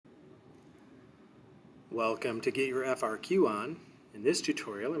Welcome to Get Your FRQ On. In this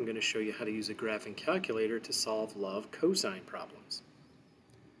tutorial, I'm going to show you how to use a graphing calculator to solve law of cosine problems.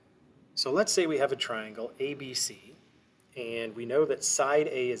 So let's say we have a triangle ABC, and we know that side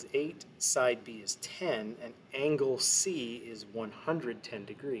A is 8, side B is 10, and angle C is 110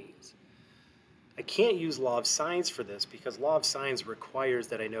 degrees. I can't use law of sines for this because law of sines requires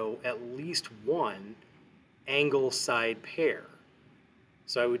that I know at least one angle side pair.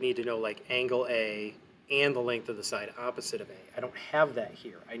 So I would need to know like angle A and the length of the side opposite of A. I don't have that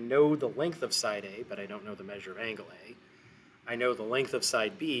here. I know the length of side A, but I don't know the measure of angle A. I know the length of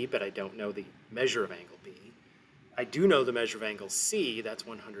side B, but I don't know the measure of angle B. I do know the measure of angle C, that's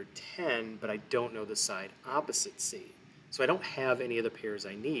 110, but I don't know the side opposite C. So I don't have any of the pairs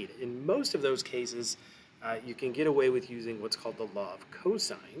I need. In most of those cases, you can get away with using what's called the law of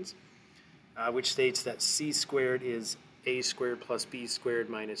cosines, which states that C squared is A squared plus B squared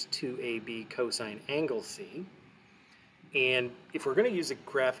minus 2AB cosine angle C. And if we're going to use a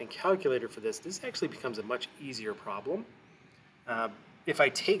graphing calculator for this, this actually becomes a much easier problem. If I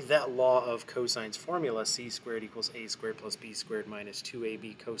take that law of cosines formula, C squared equals A squared plus B squared minus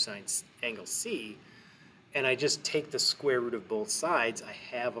 2AB cosine angle C, and I just take the square root of both sides, I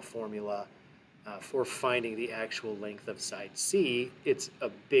have a formula for finding the actual length of side C. It's a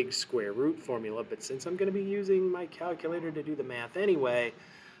big square root formula, but since I'm going to be using my calculator to do the math anyway,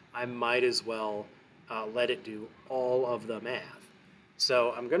 I might as well let it do all of the math.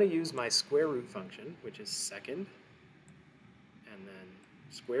 So I'm going to use my square root function, which is second, and then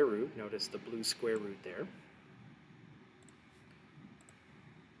square root. Notice the blue square root there.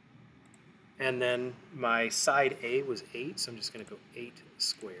 And then my side A was 8, so I'm just going to go 8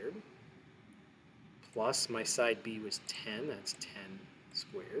 squared. Plus my side B was 10, that's 10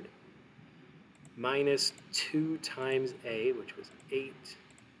 squared. Minus 2 times A, which was 8,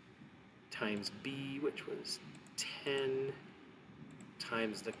 times B, which was 10,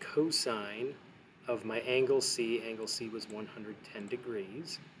 times the cosine of my angle C. Angle C was 110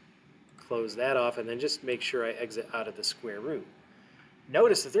 degrees. Close that off, and then just make sure I exit out of the square root.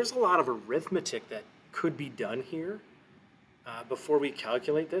 Notice that there's a lot of arithmetic that could be done here before we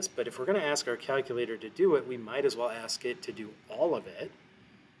calculate this, but if we're going to ask our calculator to do it, we might as well ask it to do all of it.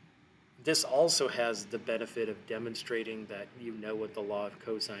 This also has the benefit of demonstrating that you know what the law of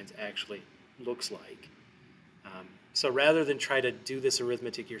cosines actually looks like. So rather than try to do this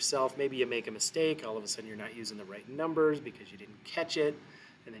arithmetic yourself, maybe you make a mistake, all of a sudden you're not using the right numbers because you didn't catch it,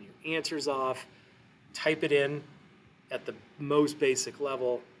 and then your answer's off. Type it in at the most basic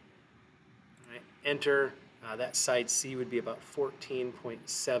level, right, enter. That side C would be about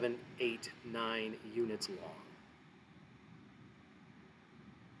 14.789 units long.